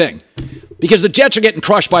same thing because the Jets are getting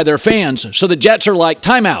crushed by their fans. So the Jets are like,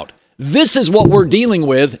 time out. This is what we're dealing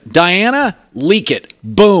with. Diana, leak it.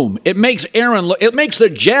 Boom. It makes it makes the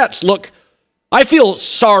Jets look. I feel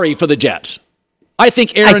sorry for the Jets. I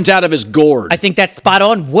think Aaron's out of his gourd. I think that's spot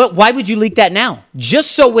on. Why would you leak that now?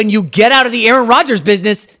 Just so when you get out of the Aaron Rodgers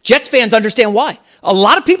business, Jets fans understand why. A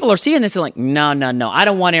lot of people are seeing this and like, no. I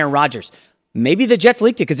don't want Aaron Rodgers. Maybe the Jets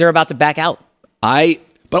leaked it because they're about to back out.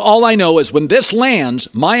 But all I know is when this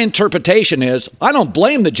lands, my interpretation is I don't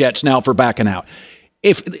blame the Jets now for backing out.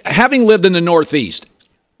 If having lived in the Northeast,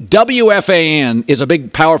 WFAN is a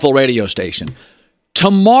big, powerful radio station.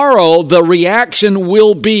 Tomorrow, the reaction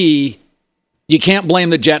will be, you can't blame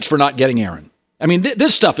the Jets for not getting Aaron. I mean,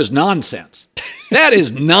 this stuff is nonsense. That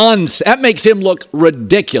is nonsense. That makes him look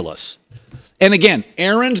ridiculous. And again,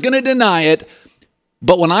 Aaron's going to deny it,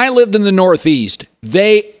 but when I lived in the Northeast,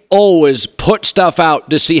 they always put stuff out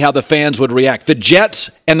to see how the fans would react. The Jets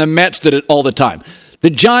and the Mets did it all the time. The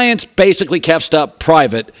Giants basically kept stuff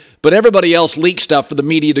private, but everybody else leaked stuff for the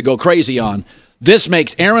media to go crazy on. This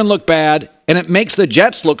makes Aaron look bad, and it makes the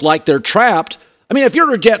Jets look like they're trapped. I mean, if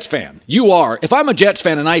you're a Jets fan, you are. If I'm a Jets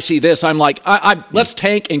fan and I see this, I'm like, let's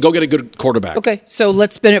tank and go get a good quarterback. Okay, so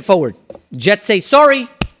let's spin it forward. Jets say, sorry,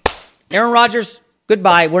 Aaron Rodgers,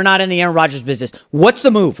 goodbye. We're not in the Aaron Rodgers business. What's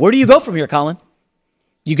the move? Where do you go from here, Colin?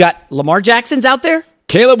 You got Lamar Jackson's out there?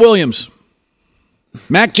 Caleb Williams.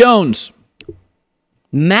 Mac Jones.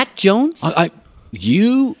 Mac Jones? All right,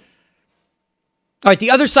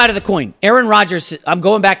 the other side of the coin. Aaron Rodgers, I'm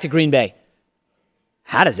going back to Green Bay.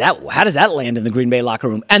 How does that land in the Green Bay locker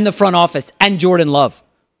room and the front office and Jordan Love?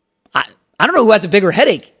 I don't know who has a bigger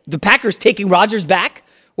headache. The Packers taking Rodgers back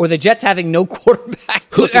or the Jets having no quarterback?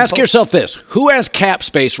 Ask yourself this. Who has cap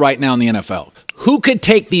space right now in the NFL? Who could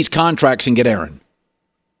take these contracts and get Aaron?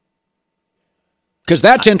 Because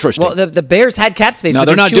that's interesting. Well, the Bears had cap space, but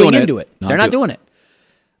they're not doing into it. They're not doing it.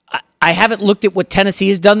 I haven't looked at what Tennessee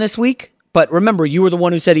has done this week, but remember, you were the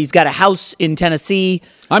one who said he's got a house in Tennessee.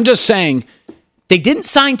 I'm just saying. They didn't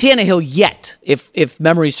sign Tannehill yet, if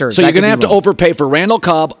memory serves. So you're going to have to overpay for Randall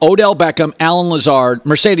Cobb, Odell Beckham, Alan Lazard.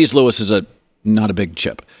 Mercedes Lewis is not a big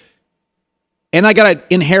chip. And I got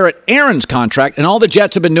to inherit Aaron's contract, and all the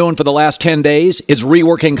Jets have been doing for the last 10 days is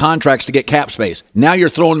reworking contracts to get cap space. Now you're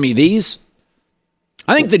throwing me these?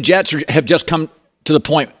 I think the Jets have just come to the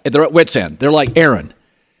point, they're at wit's end. They're like, Aaron,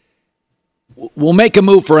 we'll make a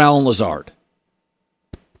move for Alan Lazard.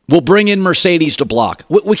 We'll bring in Mercedes to block.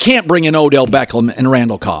 We can't bring in Odell Beckham and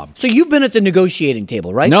Randall Cobb. So you've been at the negotiating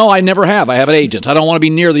table, right? No, I never have. I have an agent. I don't want to be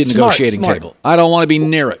near the negotiating table. I don't want to be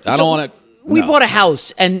near it. I don't want to. We bought a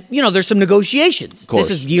house, and there's some negotiations. This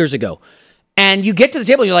is years ago. And you get to the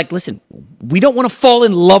table, and you're like, listen, we don't want to fall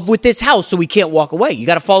in love with this house, so we can't walk away. You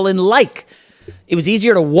got to fall in like. It was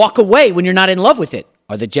easier to walk away when you're not in love with it.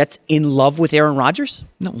 Are the Jets in love with Aaron Rodgers?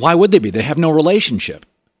 No, why would they be? They have no relationship.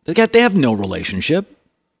 They have no relationship.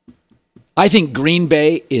 I think Green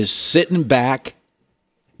Bay is sitting back.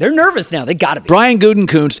 They're nervous now. They got to be. Brian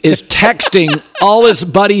Gutekunst is texting all his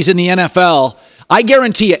buddies in the NFL. I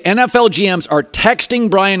guarantee you, NFL GMs are texting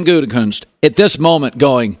Brian Gutekunst at this moment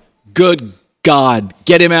going, good God,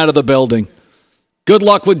 get him out of the building. Good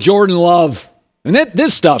luck with Jordan Love. And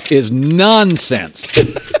this stuff is nonsense.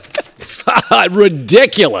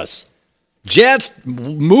 Ridiculous. Jets,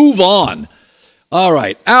 move on. All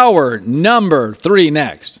right, hour number 3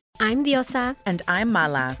 next. I'm Diosa. And I'm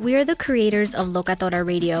Mala. We are the creators of Locatora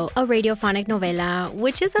Radio, a radiophonic novela,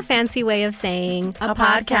 which is a fancy way of saying a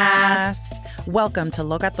podcast. Welcome to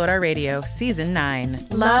Locatora Radio, Season 9.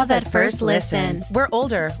 Love at first listen. We're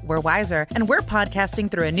older, we're wiser, and we're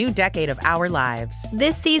podcasting through a new decade of our lives.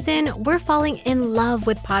 This season, we're falling in love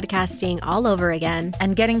with podcasting all over again.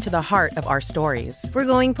 And getting to the heart of our stories. We're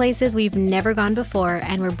going places we've never gone before,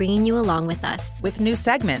 and we're bringing you along with us. With new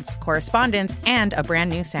segments, correspondence, and a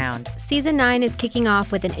brand new sound. Season 9 is kicking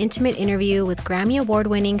off with an intimate interview with Grammy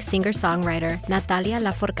Award-winning singer-songwriter Natalia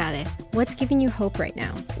Lafourcade. What's giving you hope right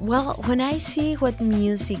now? Well, when I see what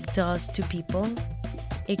music does to people,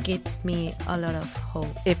 it gives me a lot of hope.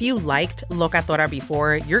 If you liked Locatora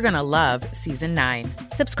before, you're going to love Season 9.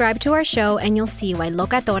 Subscribe to our show and you'll see why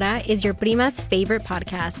Locatora is your prima's favorite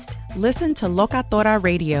podcast. Listen to Locatora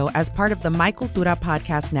Radio as part of the My Cultura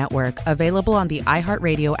Podcast Network, available on the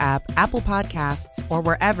iHeartRadio app, Apple Podcasts, or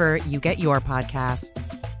wherever you get your podcasts.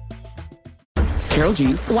 Carol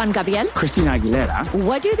G. Juan Gabriel. Christina Aguilera.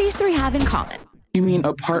 What do these three have in common? You mean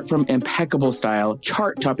apart from impeccable style,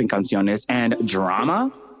 chart-topping canciones, and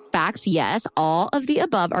drama? Facts, yes, all of the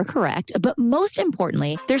above are correct, but most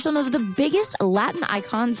importantly, they're some of the biggest Latin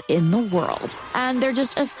icons in the world. And they're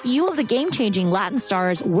just a few of the game-changing Latin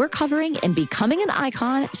stars we're covering in Becoming an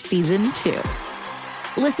Icon Season 2.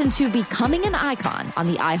 Listen to Becoming an Icon on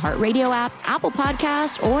the iHeartRadio app, Apple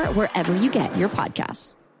Podcasts, or wherever you get your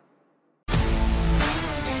podcasts.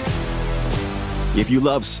 If you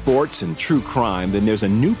love sports and true crime, then there's a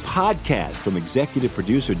new podcast from executive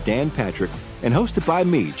producer Dan Patrick and hosted by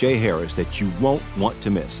me, Jay Harris, that you won't want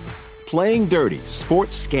to miss. Playing Dirty: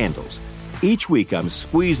 Sports Scandals. Each week, I'm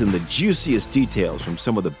squeezing the juiciest details from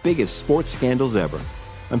some of the biggest sports scandals ever.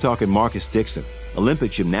 I'm talking Marcus Dixon,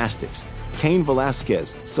 Olympic gymnastics, Cain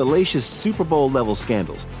Velasquez, salacious Super Bowl-level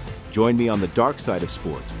scandals. Join me on the dark side of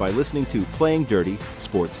sports by listening to Playing Dirty: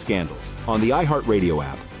 Sports Scandals on the iHeartRadio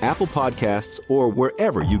app, Apple Podcasts, or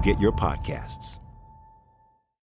wherever you get your podcasts.